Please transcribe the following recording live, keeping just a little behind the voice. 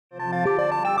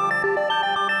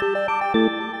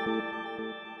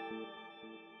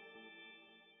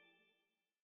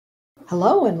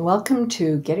Hello and welcome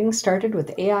to Getting Started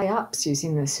with AIOps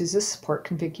using the SUSE Support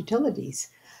Config Utilities.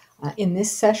 In this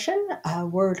session,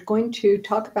 we're going to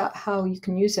talk about how you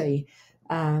can use a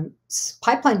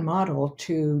pipeline model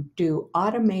to do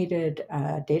automated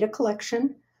data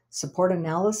collection, support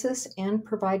analysis, and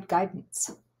provide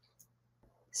guidance.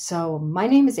 So my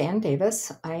name is Ann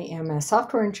Davis. I am a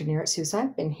software engineer at SUSE.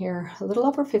 I've been here a little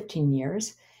over 15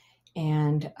 years.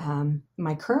 And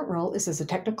my current role is as a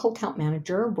technical account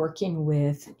manager working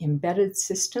with embedded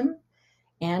system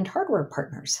and hardware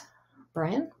partners.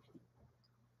 Bryan?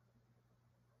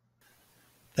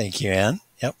 Thank you, Ann.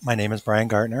 Yep, my name is Bryan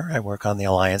Gartner. I work on the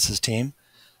Alliances team.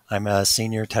 I'm a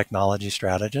senior technology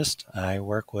strategist. I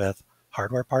work with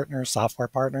hardware partners, software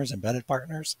partners, embedded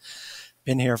partners.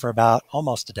 Been here for about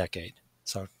almost a decade,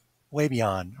 so way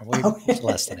beyond, or way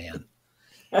less than Ann.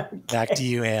 Okay. Back to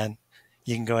you, Ann.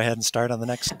 You can go ahead and start on the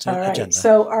next All right. agenda.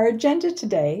 So our agenda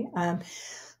today,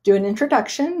 do an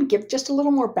introduction, give just a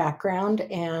little more background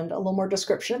and a little more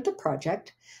description of the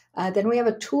project. Then we have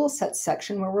a tool set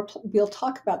section where we'll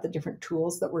talk about the different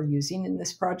tools that we're using in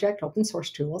this project, open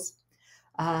source tools.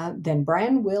 Then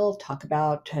Bryan will talk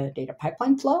about data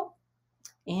pipeline flow.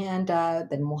 And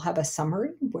then we'll have a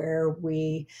summary where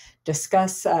we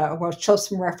discuss, we'll show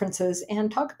some references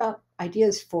and talk about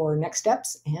ideas for next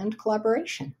steps and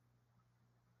collaboration.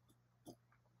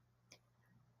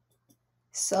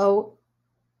 So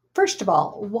first of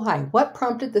all, why? What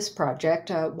prompted this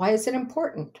project? Why is it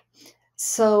important?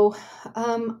 So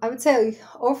I would say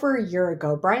over a year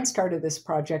ago, Bryan started this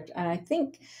project, and I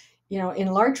think, in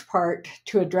large part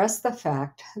to address the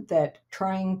fact that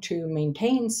trying to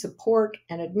maintain, support,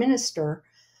 and administer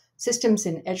systems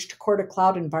in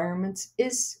edge-to-core-to-cloud environments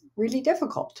is really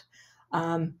difficult.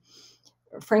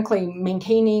 Frankly,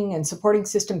 maintaining and supporting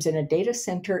systems in a data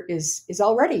center is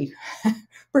already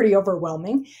pretty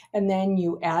overwhelming. And then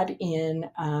you add in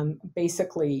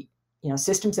basically,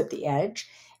 systems at the edge,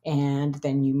 and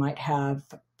then you might have,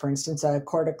 for instance, a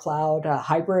core-to-cloud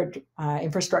hybrid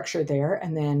infrastructure there.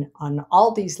 And then on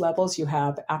all these levels, you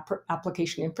have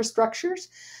application infrastructures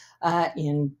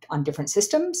on different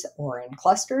systems or in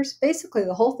clusters. Basically,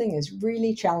 the whole thing is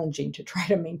really challenging to try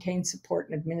to maintain, support,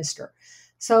 and administer.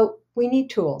 So we need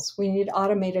tools. We need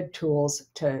automated tools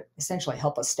to essentially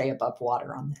help us stay above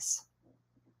water on this.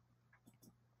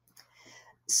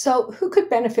 So who could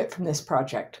benefit from this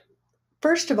project?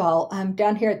 First of all,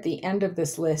 down here at the end of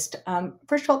this list,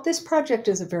 first of all, this project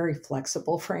is a very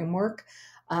flexible framework.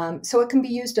 So it can be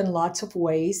used in lots of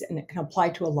ways, and it can apply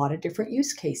to a lot of different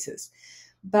use cases.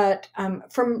 But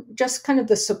from just kind of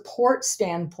the support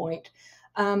standpoint,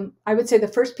 I would say the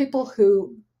first people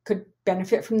who could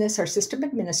benefit from this are system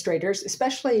administrators,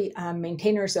 especially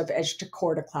maintainers of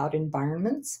edge-to-core-to-cloud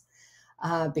environments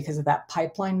because of that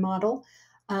pipeline model.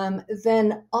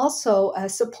 Then also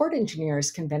support engineers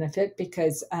can benefit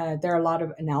because there are a lot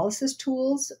of analysis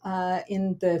tools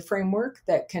in the framework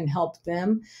that can help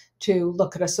them to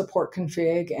look at a support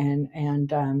config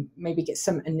and maybe get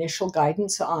some initial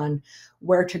guidance on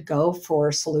where to go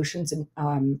for solutions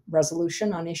and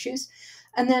resolution on issues.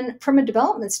 And then from a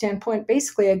development standpoint,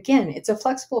 basically, again, it's a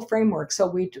flexible framework. So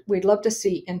we'd love to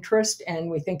see interest,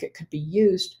 and we think it could be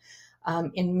used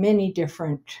in many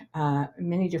different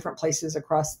places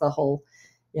across the whole,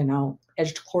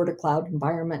 edge-to-core-to-cloud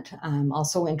environment.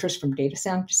 Also interest from data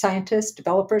scientists,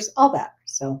 developers, all that.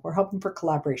 So we're hoping for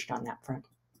collaboration on that front.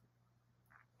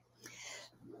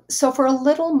 So for a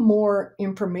little more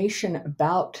information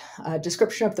about a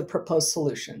description of the proposed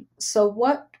solution. So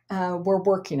what we're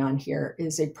working on here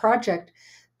is a project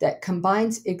that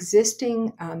combines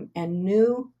existing and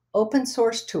new open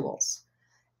source tools.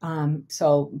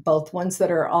 So both ones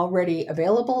that are already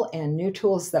available and new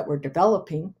tools that we're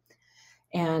developing.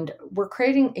 And we're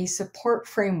creating a support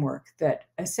framework that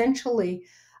essentially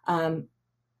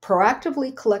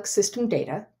proactively collects system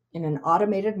data in an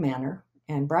automated manner.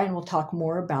 And Bryan will talk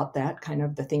more about that, kind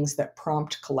of the things that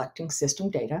prompt collecting system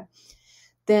data.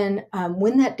 Then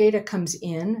when that data comes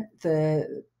in,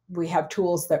 we have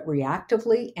tools that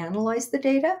reactively analyze the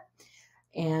data.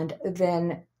 And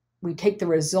then we take the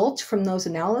results from those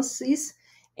analyses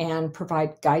and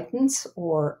provide guidance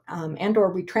or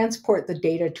we transport the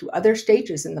data to other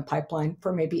stages in the pipeline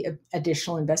for maybe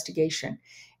additional investigation.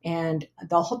 And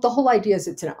the whole idea is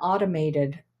it's an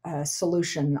automated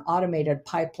solution, an automated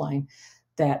pipeline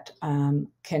that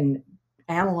can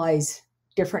analyze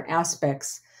different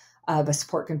aspects of a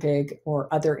support config or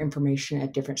other information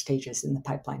at different stages in the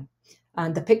pipeline.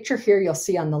 The picture here you'll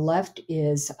see on the left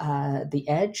is the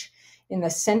edge. In the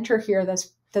center here,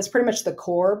 that's pretty much the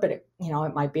core, but it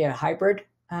might be a hybrid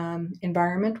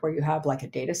environment where you have like a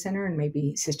data center and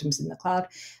maybe systems in the cloud.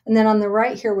 And then on the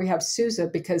right here, we have SUSE,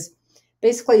 because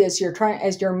basically as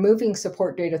you're moving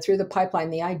support data through the pipeline,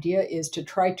 the idea is to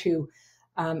try to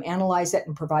analyze it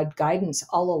and provide guidance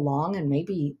all along. And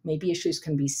maybe issues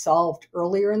can be solved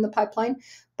earlier in the pipeline,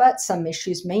 but some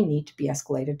issues may need to be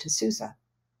escalated to SUSE.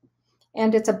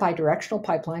 And it's a bidirectional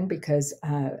pipeline because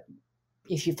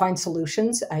if you find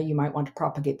solutions, you might want to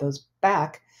propagate those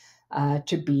back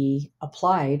to be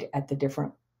applied at the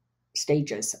different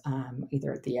stages,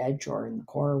 either at the edge or in the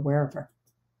core or wherever.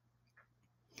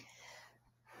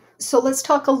 So let's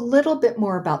talk a little bit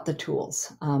more about the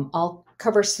tools. I'll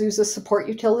cover SUSE Support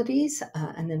Utilities,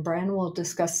 and then Bryan will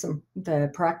discuss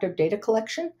the proactive data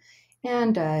collection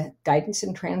and guidance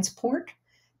and transport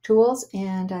tools,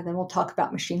 and then we'll talk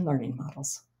about machine learning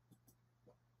models.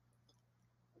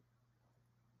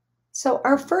 So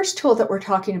our first tool that we're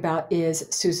talking about is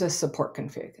SUSE Support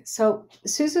Config. So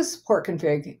SUSE Support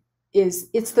Config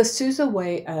it's the SUSE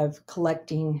way of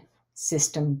collecting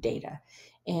system data.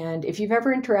 And if you've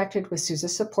ever interacted with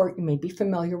SUSE Support, you may be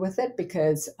familiar with it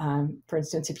because, for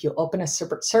instance, if you open a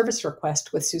service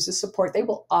request with SUSE Support, they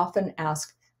will often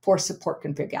ask for support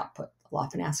config output. They'll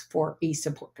often ask for a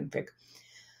support config.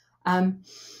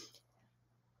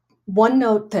 One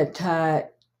note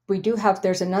that we do have,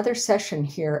 there's another session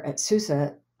here at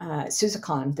SUSE,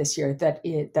 SUSECON this year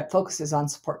that focuses on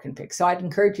support config. So I'd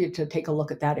encourage you to take a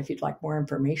look at that if you'd like more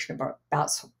information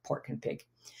about support config.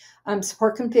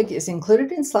 Support config is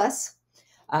included in SLES.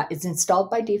 It's installed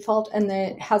by default, and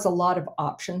it has a lot of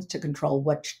options to control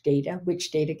which data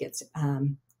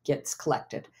gets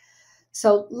collected.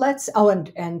 So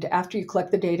and after you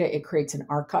collect the data, it creates an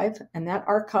archive, and that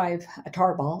archive, a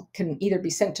tarball, can either be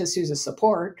sent to SUSE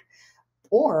support,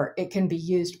 or it can be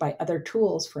used by other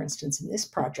tools, for instance, in this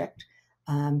project,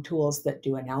 tools that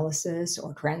do analysis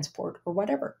or transport or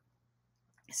whatever.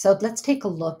 So let's take a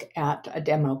look at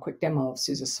a quick demo of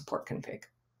SUSE Support Config.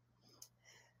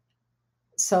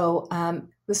 So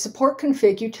the Support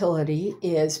Config utility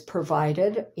is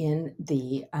provided in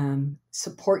the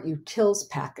Support Utils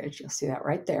package. You'll see that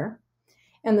right there.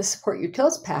 And the Support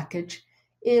Utils package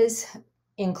is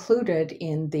included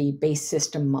in the base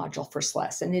system module for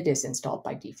SLES, and it is installed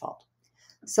by default.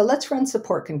 So let's run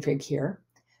support config here.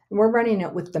 And we're running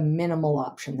it with the minimal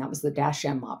option. That was the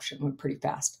 -M option, went pretty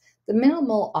fast. The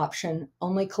minimal option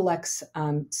only collects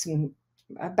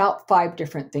about 5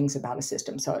 different things about a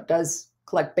system. So it does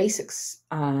collect basics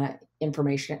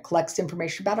information. It collects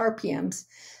information about RPMs.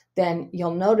 Then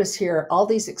you'll notice here, all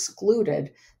these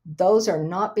excluded, those are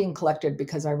not being collected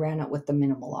because I ran it with the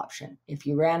minimal option. If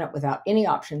you ran it without any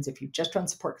options, if you just run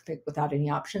support config without any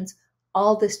options,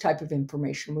 all this type of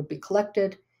information would be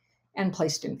collected and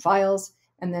placed in files.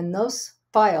 And then those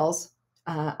files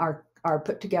are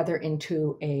put together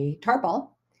into a tarball,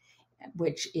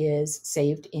 which is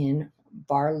saved in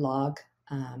var log,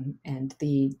 and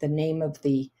the name of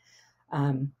the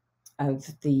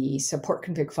support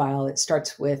config file, it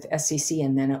starts with SCC,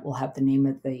 and then it will have the name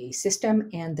of the system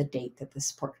and the date that the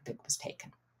support config was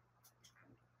taken.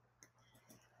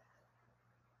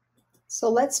 So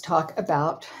let's talk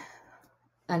about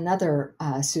another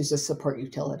SUSE support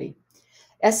utility.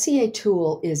 SCA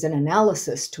tool is an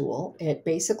analysis tool. It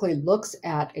basically looks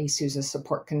at a SUSE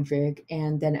support config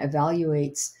and then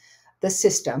evaluates the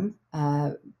system,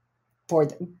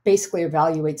 basically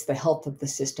evaluates the health of the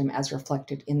system as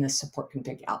reflected in the support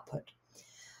config output.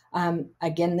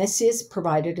 Again, this is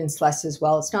provided in SLES as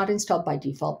well. It's not installed by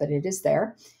default, but it is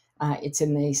there. It's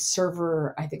in the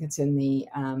server, I think it's in the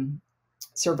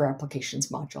server applications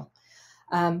module.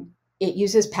 It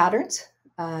uses patterns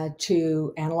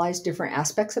to analyze different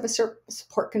aspects of a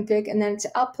support config, and then its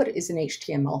output is an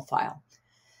HTML file.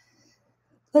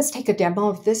 Let's take a demo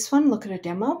of this one, look at a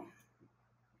demo.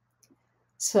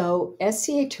 So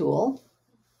SCA tool,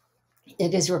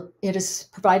 it is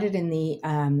provided in the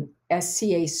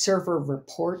SCA server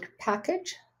report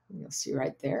package. You'll see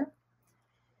right there.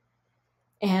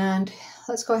 And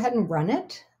let's go ahead and run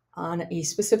it on a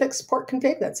specific support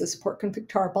config. That's a support config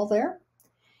tarball there.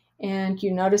 And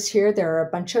you notice here there are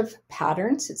a bunch of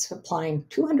patterns. It's applying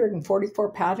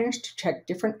 244 patterns to check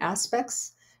different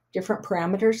aspects, different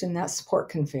parameters in that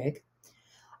support config.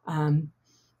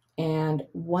 And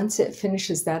once it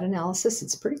finishes that analysis,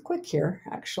 it's pretty quick here,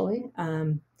 actually,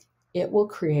 it will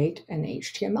create an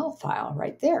HTML file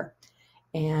right there.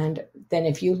 And then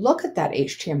if you look at that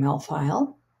HTML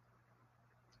file,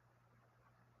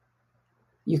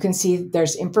 you can see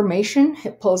there's information.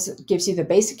 It gives you the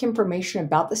basic information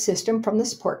about the system from the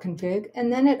support config,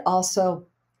 and then it also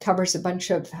covers a bunch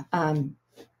of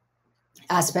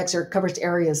aspects or covers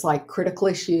areas like critical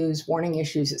issues, warning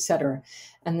issues, etc.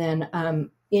 And then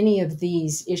any of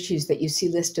these issues that you see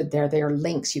listed there, they are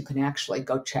links you can actually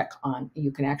go check on.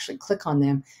 You can actually click on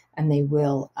them and they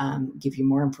will give you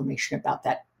more information about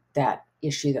that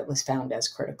issue that was found as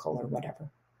critical or whatever.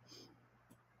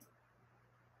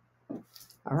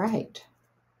 All right.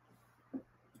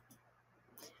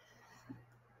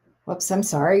 Whoops, I'm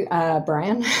sorry,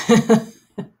 Brian.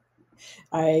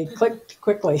 I clicked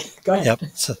quickly. Go ahead.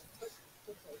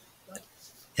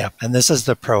 Yep. And this is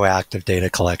the proactive data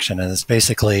collection, and it's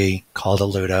basically called a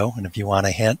Ludo. And if you want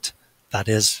a hint, that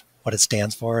is what it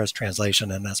stands for, as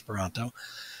translation in Esperanto.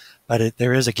 But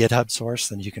there is a GitHub source,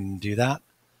 and you can do that.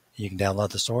 You can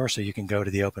download the source, or you can go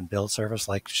to the open build service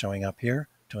like showing up here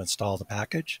to install the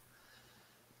package,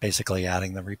 basically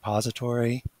adding the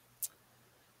repository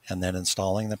and then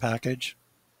installing the package.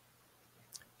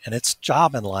 And its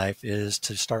job in life is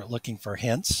to start looking for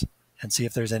hints and see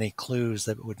if there's any clues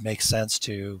that would make sense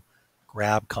to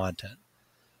grab content.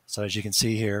 So as you can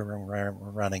see here, we're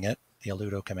running it, the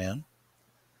Alludo command.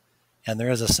 And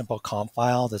there is a simple comp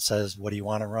file that says, what do you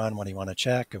want to run, what do you want to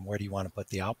check, and where do you want to put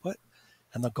the output?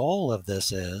 And the goal of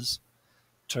this is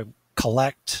to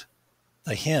collect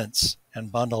the hints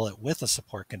and bundle it with a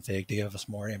support config to give us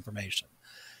more information.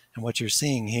 And what you're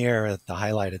seeing here, the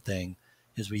highlighted thing,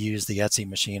 is we use the Etsy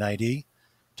machine ID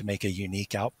to make a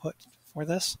unique output for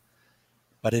this.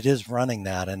 But it is running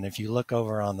that, and if you look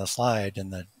over on the slide in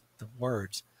the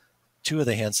words, two of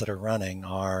the hints that are running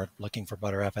are looking for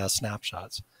Btrfs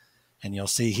snapshots. And you'll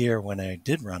see here when I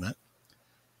did run it,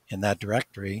 in that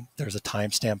directory, there's a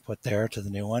timestamp put there to the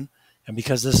new one. And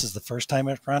because this is the first time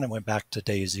it's run, it went back to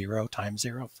day 0, time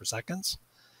 0 for seconds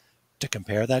to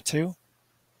compare that to.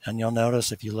 And you'll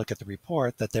notice if you look at the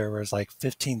report that there was like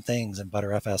 15 things in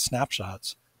Btrfs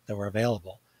snapshots that were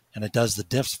available. And it does the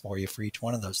diffs for you for each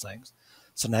one of those things.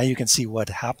 So now you can see what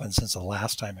happened since the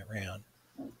last time it ran.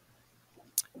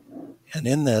 And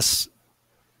in this,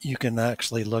 you can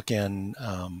actually look in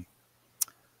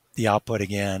the output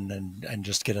again and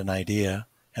just get an idea.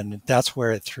 And that's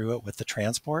where it threw it with the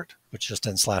transport, which is just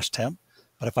in /temp.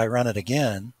 But if I run it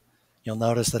again, you'll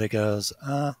notice that it goes,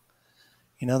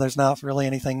 there's not really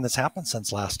anything that's happened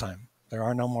since last time. There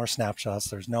are no more snapshots.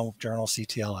 There's no journal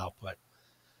CTL output.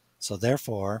 So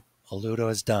therefore, Alludo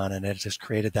is done, and it just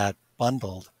created that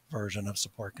bundled version of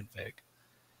support config.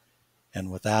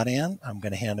 And with that, Ann, I'm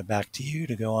going to hand it back to you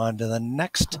to go on to the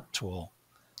next tool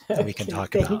that we can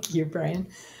talk about. Thank you, Brian.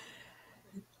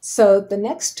 So the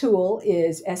next tool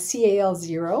is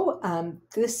SCAL0.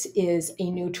 This is a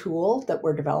new tool that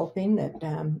we're developing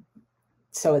that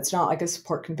so it's not like a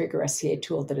support config or SCA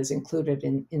tool that is included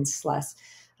in SLES,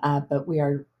 but we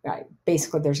are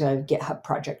basically there's a GitHub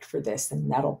project for this,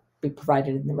 and that'll be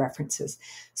provided in the references.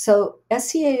 So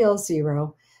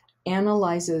SCAL0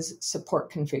 analyzes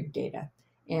support config data,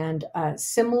 and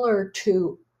similar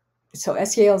to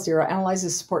SCAL0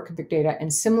 analyzes support config data,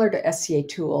 and similar to SCA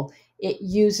tool, it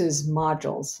uses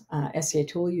modules. SCA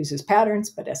tool uses patterns,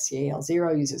 but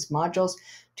SCAL0 uses modules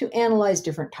to analyze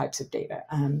different types of data.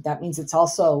 That means it's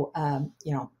also,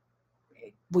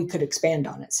 we could expand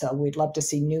on it. So we'd love to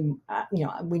see new,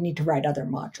 we need to write other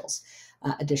modules,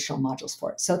 additional modules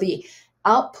for it. So the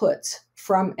outputs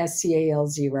from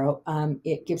SCAL0,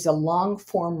 it gives a long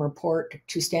form report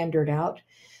to standard out.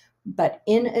 But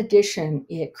in addition,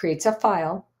 it creates a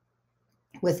file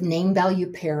with name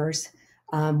value pairs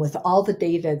with all the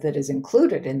data that is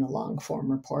included in the long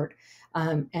form report.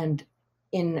 And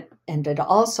it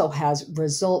also has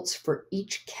results for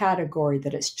each category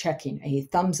that it's checking, a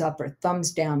thumbs up or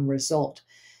thumbs down result.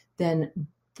 Then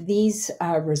these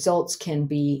results can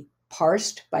be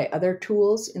parsed by other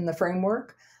tools in the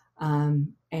framework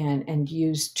and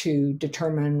used to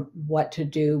determine what to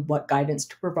do, what guidance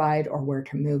to provide, or where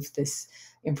to move this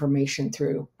information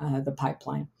through the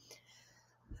pipeline.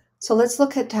 So let's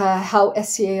look at how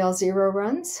SCAL0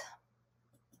 runs.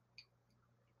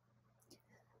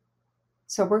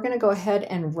 So we're going to go ahead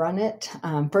and run it.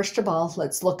 First of all,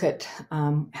 let's look at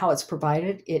how it's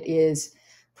provided. It is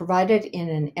provided in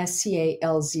an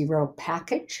SCAL0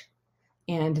 package,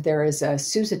 and there is a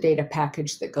SUSE data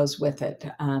package that goes with it.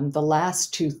 The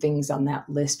last two things on that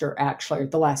list are actually, or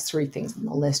the last three things on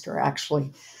the list are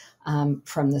actually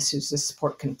from the SUSE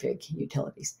Support Config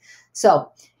Utilities.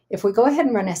 So if we go ahead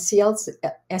and run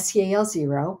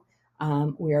SCAL0,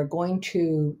 we are going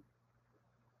to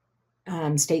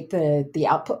state the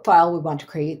output file we want to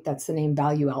create. That's the name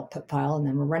value output file. And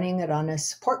then we're running it on a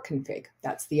support config.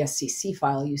 That's the SCC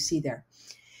file you see there.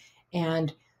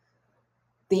 And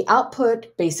The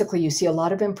output, basically, you see a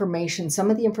lot of information.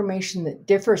 Some of the information that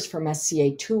differs from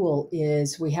SCA tool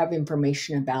is we have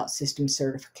information about system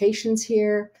certifications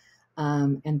here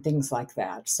and things like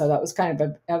that. So that was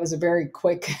that was a very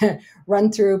quick run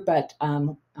through, but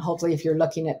hopefully if you're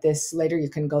looking at this later, you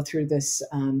can go through this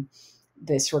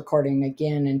this recording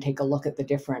again and take a look at the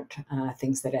different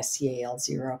things that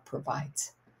SCAL0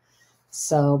 provides.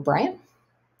 So Brian,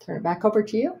 turn it back over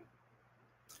to you.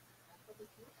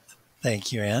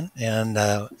 Thank you, Ann. And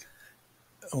I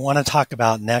want to talk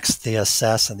about next the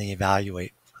assess and the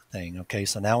evaluate thing. Okay,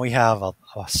 so now we have a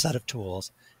set of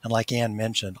tools. And like Ann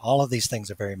mentioned, all of these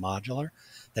things are very modular.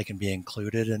 They can be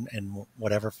included in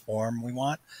whatever form we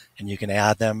want. And you can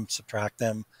add them, subtract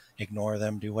them, ignore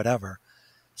them, do whatever.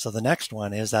 So the next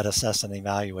one is that assess and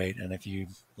evaluate. And if you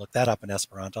look that up in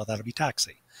Esperanto, that'll be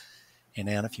taxi. And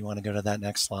Ann, if you want to go to that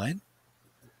next slide.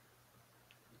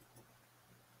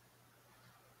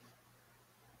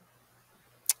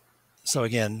 So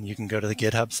again, you can go to the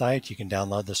GitHub site, you can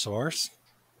download the source.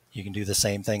 You can do the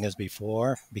same thing as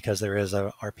before because there is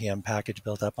a RPM package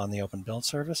built up on the Open Build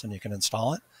service and you can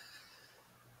install it.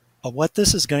 But what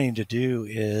this is going to do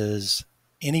is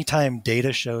anytime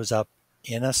data shows up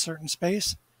in a certain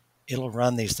space, it'll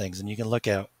run these things. And you can look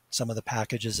at some of the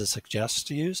packages it suggests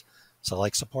to use. So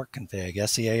like Support Config,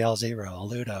 SEAL0,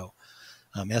 Alludo,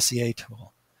 SEA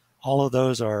tool. All of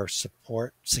those are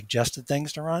support suggested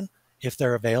things to run. If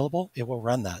they're available, it will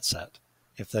run that set.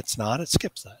 If that's not, it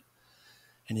skips that.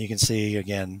 And you can see,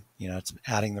 again, it's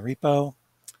adding the repo,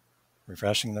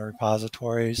 refreshing the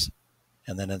repositories,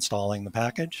 and then installing the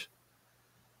package.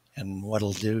 And what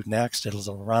it'll do next,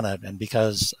 it'll run it. And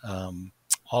because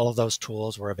all of those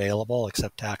tools were available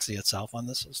except Taxi itself on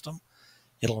the system,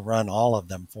 it'll run all of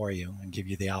them for you and give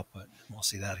you the output. We'll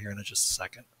see that here in just a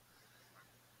second.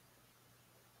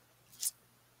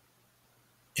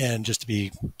 And just to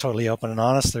be totally open and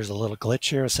honest, there's a little glitch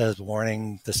here. It says,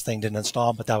 warning, this thing didn't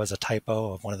install, but that was a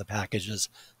typo of one of the packages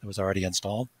that was already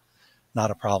installed.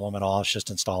 Not a problem at all. It's just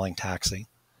installing Taxi.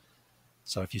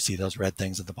 So if you see those red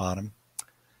things at the bottom,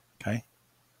 okay.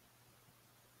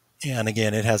 And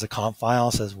again, it has a comp file.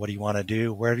 It says, what do you want to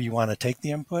do? Where do you want to take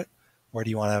the input? Where do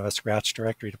you want to have a scratch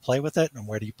directory to play with it? And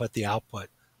where do you put the output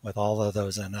with all of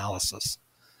those analysis?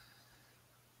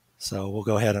 So we'll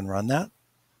go ahead and run that.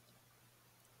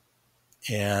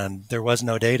 And there was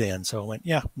no data in, so it went,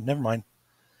 yeah, never mind.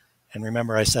 And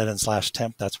remember I said in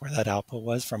 /temp, that's where that output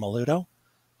was from Alludo.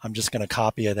 I'm just going to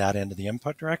copy that into the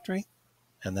input directory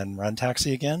and then run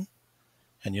Taxi again.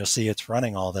 And you'll see it's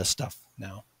running all this stuff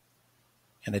now.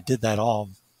 And it did that all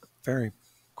very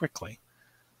quickly.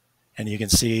 And you can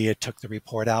see it took the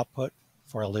report output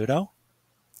for Alludo.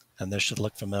 And this should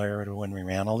look familiar to when we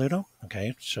ran Alludo. Okay,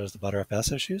 it shows the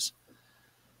ButterFS issues.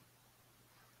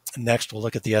 Next, we'll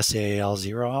look at the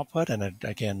SAL0 output, and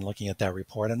again, looking at that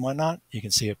report and whatnot, you can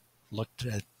see it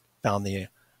found the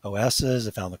OSs,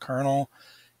 it found the kernel,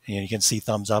 and you can see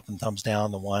thumbs up and thumbs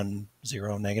down, the 1,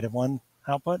 0, -1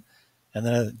 output. And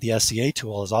then the SCA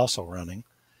tool is also running,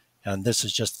 and this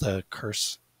is just the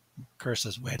cursor's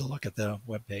way to look at the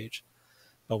web page.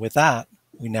 But with that,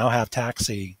 we now have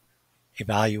Taxi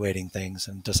evaluating things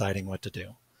and deciding what to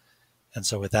do. And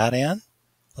so with that, Ann,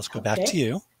 let's go back to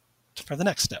you for the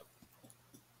next step.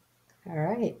 All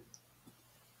right.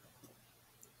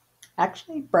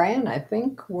 Actually, Brian, I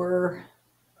think we're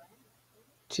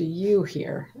to you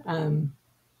here.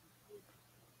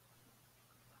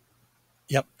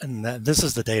 Yep, and this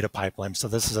is the data pipeline. So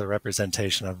this is a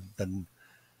representation of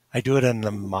I do it in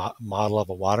the model of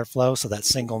a water flow. So that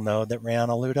single node that ran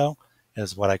Alludo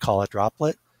is what I call a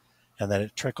droplet. And then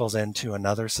it trickles into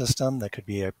another system that could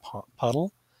be a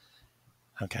puddle.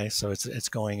 Okay, so it's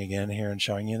going again here and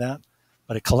showing you that.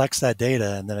 But it collects that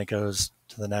data and then it goes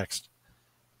to the next.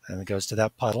 And it goes to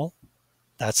that puddle,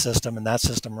 that system, and that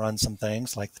system runs some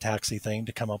things like the Taxi thing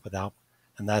to come up with output.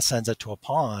 And that sends it to a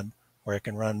pond where it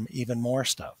can run even more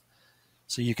stuff.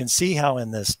 So you can see how in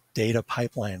this data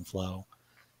pipeline flow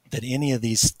that any of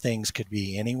these things could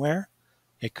be anywhere.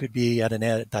 It could be at an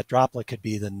edge, that droplet could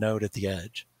be the node at the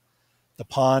edge. The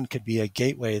pond could be a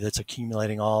gateway that's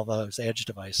accumulating all those edge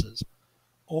devices.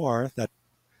 Or that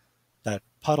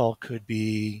puddle could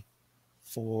be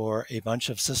for a bunch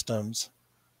of systems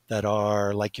that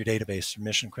are like your database, your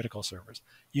mission critical servers.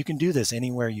 You can do this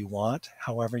anywhere you want,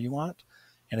 however you want,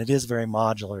 and it is very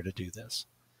modular to do this.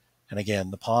 And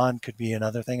again, the pond could be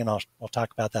another thing, and we'll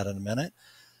talk about that in a minute.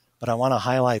 But I want to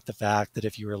highlight the fact that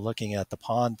if you were looking at the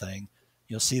pond thing,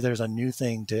 you'll see there's a new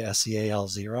thing to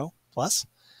SCAL0 plus,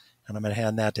 and I'm going to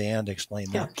hand that to Ann to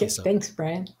explain that. Okay, thanks,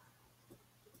 Brian.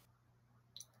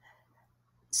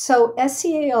 So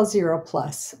SCAL 0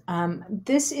 plus,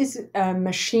 this is a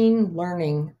machine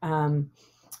learning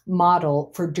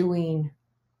model for doing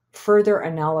further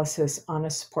analysis on a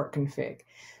support config.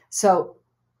 So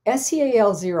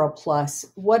SCAL 0 plus,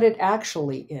 what it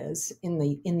actually is in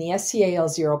the SCAL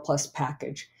 0 plus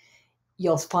package,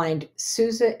 you'll find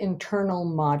SUSE internal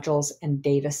modules and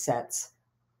data sets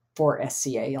for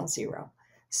SCAL 0.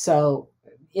 So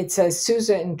it's a SUSE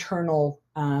internal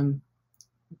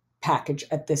package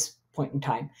at this point in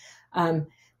time.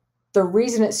 The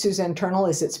reason it's SUSE internal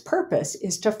is its purpose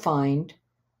is to find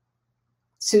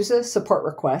SUSE support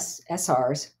requests,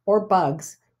 SRs, or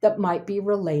bugs that might be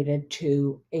related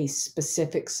to a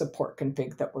specific support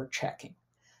config that we're checking.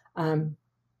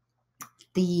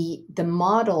 The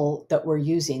model that we're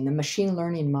using, the machine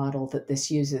learning model that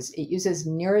this uses, it uses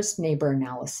nearest neighbor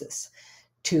analysis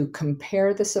to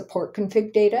compare the support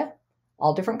config data,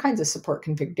 all different kinds of support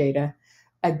config data,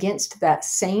 against that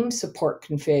same support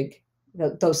config,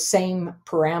 those same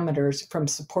parameters from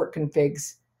support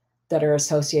configs that are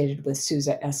associated with SUSE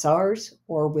SRs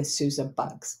or with SUSE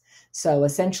bugs. So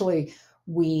essentially,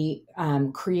 we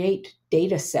create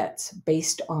data sets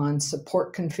based on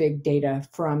support config data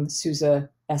from SUSE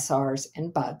SRs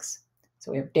and bugs.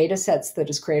 So we have data sets that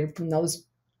is created from those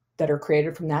that are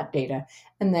created from that data,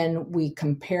 and then we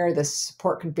compare the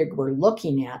support config we're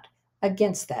looking at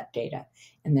against that data.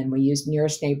 And then we use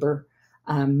nearest neighbor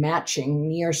matching,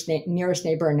 nearest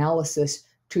neighbor analysis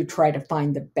to try to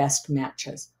find the best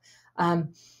matches.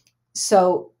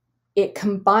 So it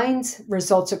combines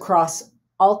results across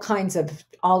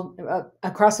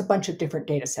across a bunch of different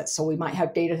data sets. So we might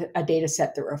have a data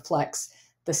set that reflects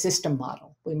the system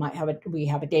model. We have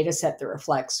a data set that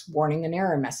reflects warning and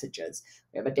error messages.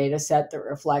 We have a data set that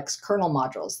reflects kernel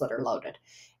modules that are loaded.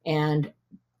 And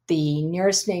the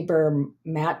nearest neighbor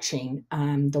matching,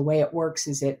 the way it works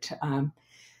is it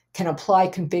can apply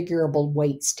configurable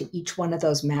weights to each one of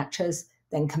those matches,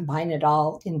 then combine it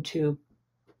all into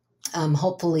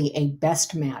hopefully a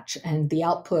best match. And the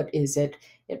output is it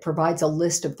provides a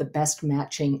list of the best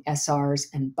matching SRs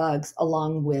and bugs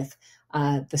along with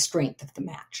the strength of the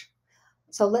match.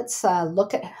 So let's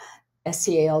look at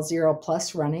SCAL 0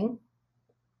 plus running.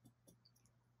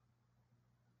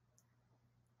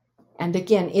 And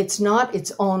again, it's not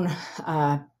its own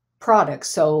product.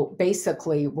 So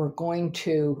basically, we're going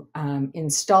to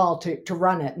install to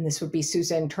run it, and this would be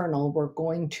SUSE internal. We're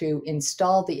going to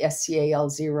install the SCAL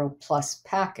 0 plus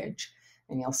package.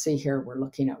 And you'll see here, we're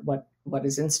looking at what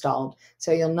is installed.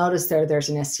 So you'll notice there's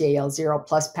an SCAL 0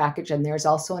 plus package, and there's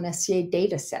also an SCA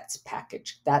datasets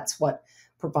package. That's what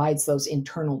provides those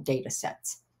internal data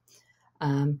sets.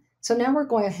 So now we're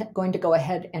going to go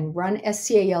ahead and run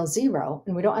SCAL 0,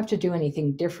 and we don't have to do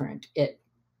anything different.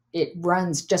 It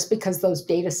runs just because those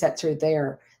data sets are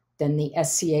there, then the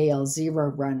SCAL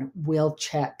 0 run will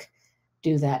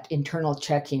do that internal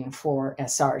checking for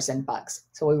SRs and bugs.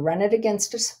 So we run it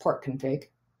against a support config,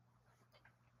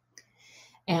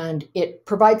 and it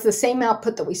provides the same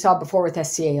output that we saw before with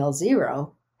SCAL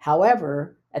 0.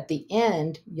 However, at the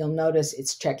end, you'll notice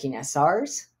it's checking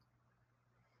SRs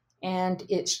and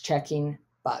it's checking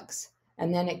bugs.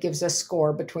 And then it gives a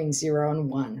score between 0 and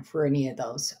 1 for any of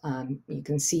those. You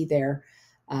can see there,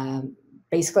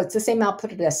 basically it's the same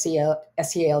output at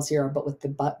SCAL 0, but with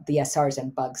the SRs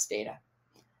and bugs data.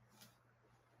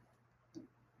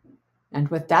 And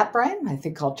with that, Brian, I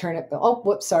think I'll turn it, oh,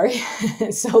 whoops, sorry.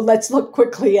 So let's look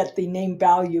quickly at the name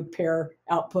value pair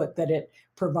output that it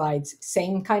provides.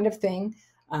 Same kind of thing,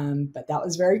 but that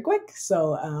was very quick.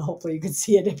 So hopefully you can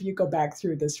see it if you go back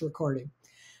through this recording.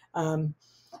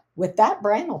 With that,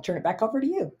 Brian, I'll turn it back over to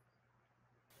you.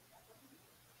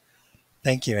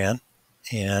 Thank you, Ann.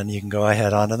 And you can go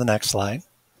ahead on to the next slide.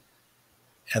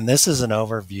 And this is an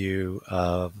overview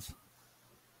of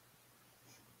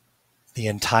the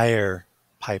entire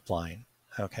pipeline,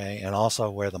 okay, and also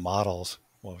where the models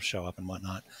will show up and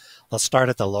whatnot. Let's start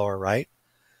at the lower right.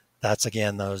 That's,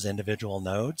 again, those individual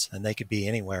nodes, and they could be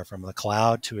anywhere from the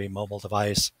cloud to a mobile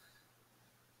device,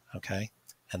 okay?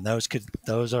 And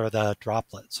those are the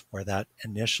droplets, where that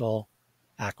initial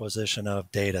acquisition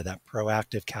of data, that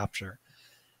proactive capture.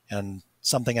 And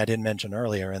something I didn't mention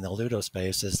earlier in the Ludo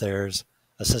space is there's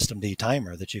a systemd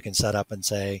timer that you can set up and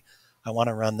say, I want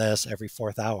to run this every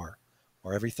 4th hour,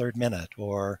 or every 3rd minute,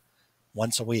 or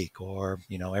once a week, or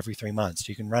every 3 months.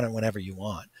 You can run it whenever you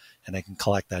want, and it can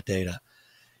collect that data.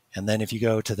 And then if you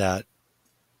go to that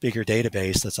bigger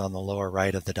database that's on the lower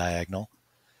right of the diagonal,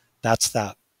 that's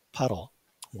that puddle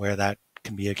where that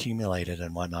can be accumulated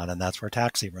and whatnot, and that's where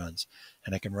Taxi runs.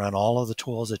 And it can run all of the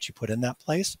tools that you put in that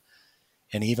place,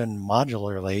 and even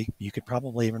modularly, you could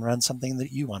probably even run something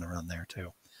that you want to run there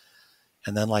too.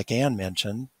 And then like Ann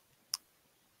mentioned,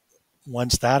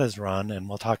 once that is run, and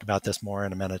we'll talk about this more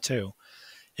in a minute too,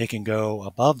 it can go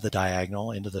above the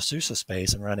diagonal into the SUSE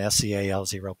space and run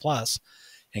SCAL0 plus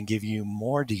and give you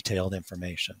more detailed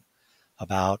information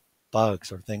about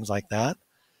bugs or things like that.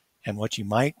 And what you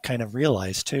might kind of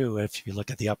realize too, if you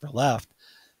look at the upper left,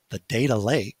 the data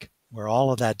lake, where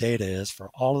all of that data is for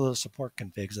all of those support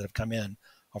configs that have come in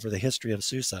over the history of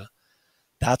SUSE,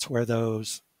 that's where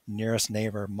those nearest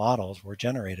neighbor models were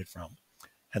generated from.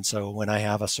 And so when I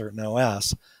have a certain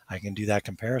OS, I can do that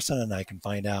comparison and I can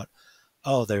find out,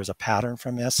 oh, there's a pattern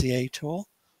from SCA tool,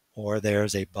 or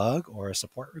there's a bug or a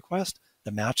support request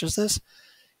that matches this.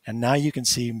 And now you can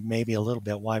see maybe a little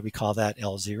bit why we call that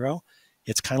L0.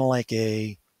 It's kind of like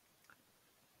a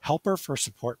helper for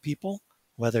support people,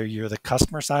 whether you're the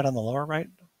customer side on the lower right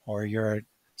or you're a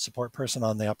support person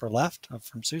on the upper left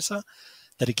from SUSE,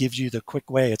 that it gives you the quick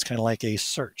way. It's kind of like a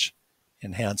search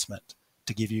enhancement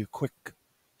to give you quick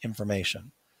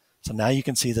information. So now you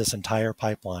can see this entire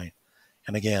pipeline.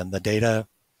 And again, the data,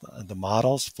 the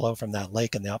models flow from that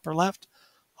lake in the upper left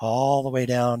all the way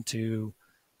down to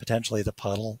potentially the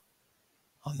puddle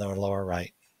on the lower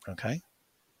right, okay?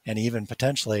 And even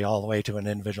potentially all the way to an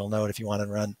individual node if you want to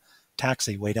run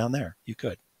taxi way down there, you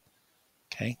could.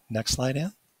 Okay, next slide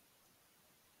in.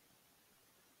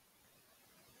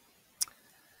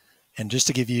 And just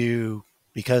to give you,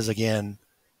 because again,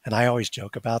 and I always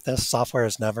joke about this, software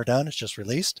is never done, it's just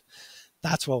released.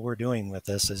 That's what we're doing with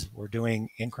this, is we're doing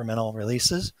incremental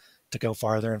releases to go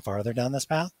farther and farther down this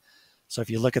path. So if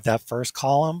you look at that first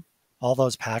column, all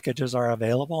those packages are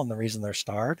available, and the reason they're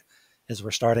starred is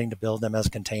we're starting to build them as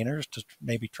containers to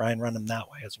maybe try and run them that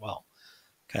way as well,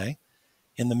 okay?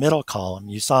 In the middle column,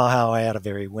 you saw how I had a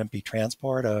very wimpy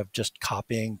transport of just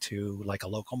copying to like a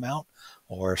local mount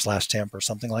or /temp or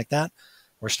something like that.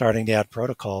 We're starting to add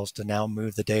protocols to now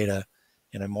move the data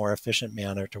in a more efficient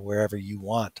manner to wherever you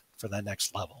want for that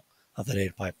next level of the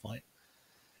data pipeline.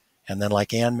 And then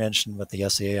like Ann mentioned with the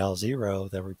SCAL0,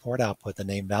 the report output, the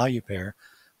name value pair,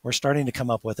 we're starting to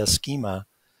come up with a schema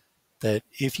that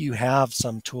if you have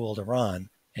some tool to run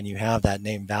and you have that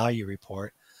name value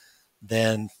report,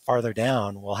 then farther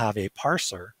down we'll have a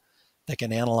parser that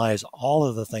can analyze all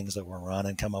of the things that were run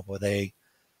and come up with a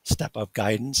step of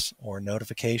guidance or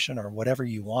notification or whatever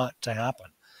you want to happen.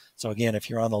 So again, if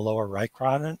you're on the lower right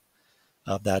quadrant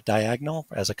of that diagonal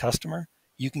as a customer,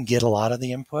 you can get a lot of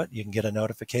the input. You can get a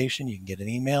notification, you can get an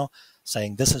email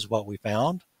saying this is what we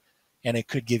found, and it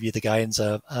could give you the guidance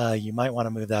of you might want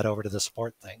to move that over to the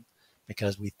support thing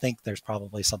because we think there's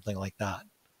probably something like that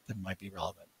that might be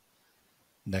relevant.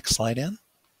 Next slide in.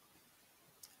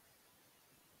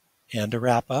 And to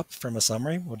wrap up from a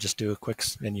summary, we'll just do a quick,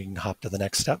 and you can hop to the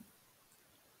next step.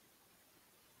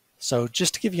 So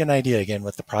just to give you an idea again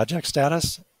with the project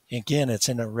status, again, it's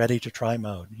in a ready to try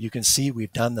mode. You can see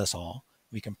we've done this all.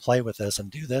 We can play with this and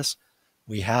do this.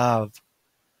 We have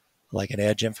like an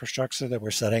edge infrastructure that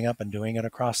we're setting up and doing it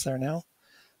across there now.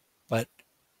 But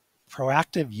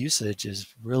proactive usage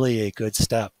is really a good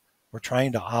step. We're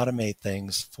trying to automate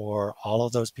things for all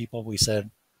of those people we said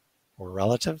were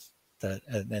relative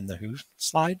in the who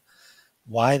slide.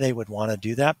 Why they would want to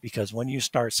do that, because when you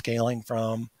start scaling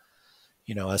from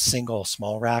a single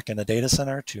small rack in a data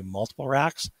center to multiple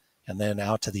racks and then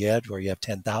out to the edge where you have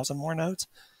 10,000 more nodes,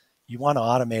 you want to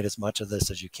automate as much of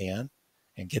this as you can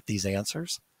and get these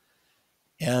answers.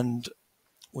 And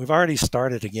we've already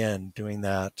started again doing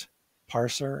that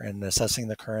parser and assessing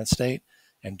the current state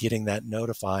and getting that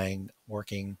notifying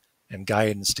working and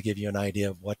guidance to give you an idea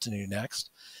of what to do next.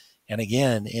 And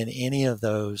again, in any of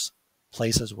those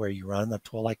places where you run a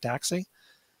tool like Taxi,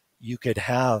 you could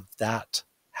have that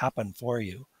happen for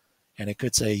you. And it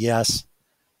could say, yes,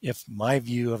 if my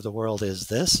view of the world is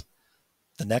this,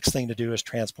 the next thing to do is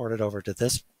transport it over to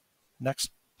this next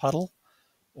puddle.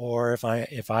 Or if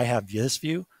I have this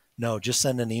view, no, just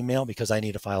send an email because I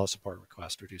need to file a support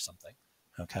request or do something,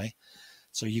 okay?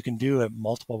 So you can do it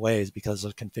multiple ways because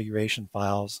the configuration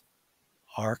files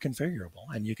are configurable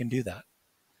and you can do that.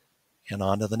 And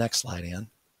on to the next slide, Ann.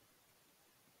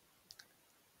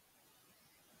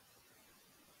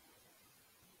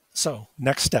 So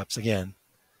next steps, again,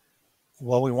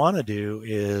 what we want to do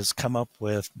is come up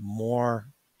with more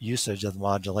usage of the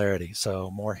modularity.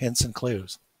 So more hints and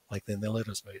clues, like in the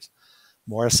Ludo space,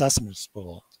 more assessment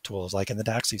tools, like in the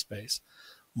Taxi space,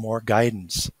 more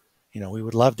guidance. We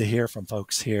would love to hear from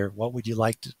folks here. What would you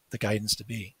like the guidance to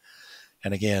be?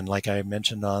 And again, like I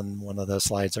mentioned on one of the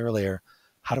slides earlier,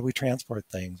 how do we transport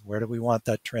things? Where do we want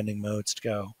that trending modes to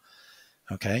go?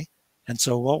 Okay. And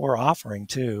so what we're offering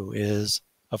too is,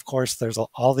 of course, there's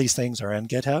all these things are in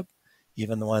GitHub,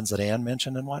 even the ones that Ann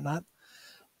mentioned and whatnot.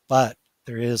 But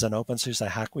there is an OpenSUSE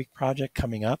Hack Week project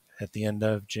coming up at the end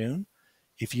of June.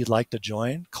 If you'd like to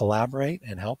join, collaborate,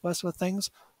 and help us with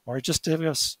things, or just give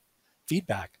us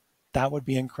feedback, that would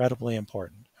be incredibly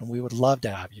important. And we would love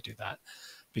to have you do that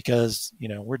because,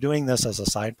 we're doing this as a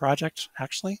side project,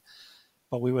 actually,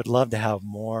 but we would love to have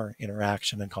more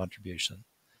interaction and contribution.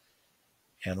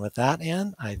 And with that,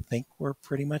 Anne, I think we're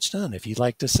pretty much done. If you'd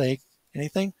like to say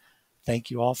anything, thank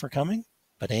you all for coming.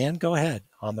 But Anne, go ahead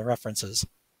on the references.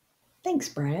 Thanks,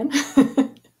 Bryan.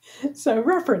 So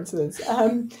references.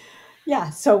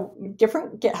 Yeah, so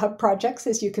different GitHub projects,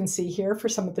 as you can see here, for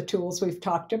some of the tools we've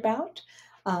talked about.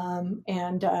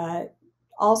 And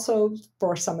also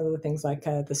for some of the things like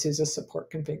the SUSE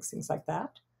support configs, things like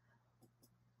that.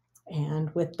 And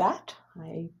with that,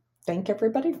 I thank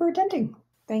everybody for attending.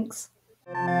 Thanks.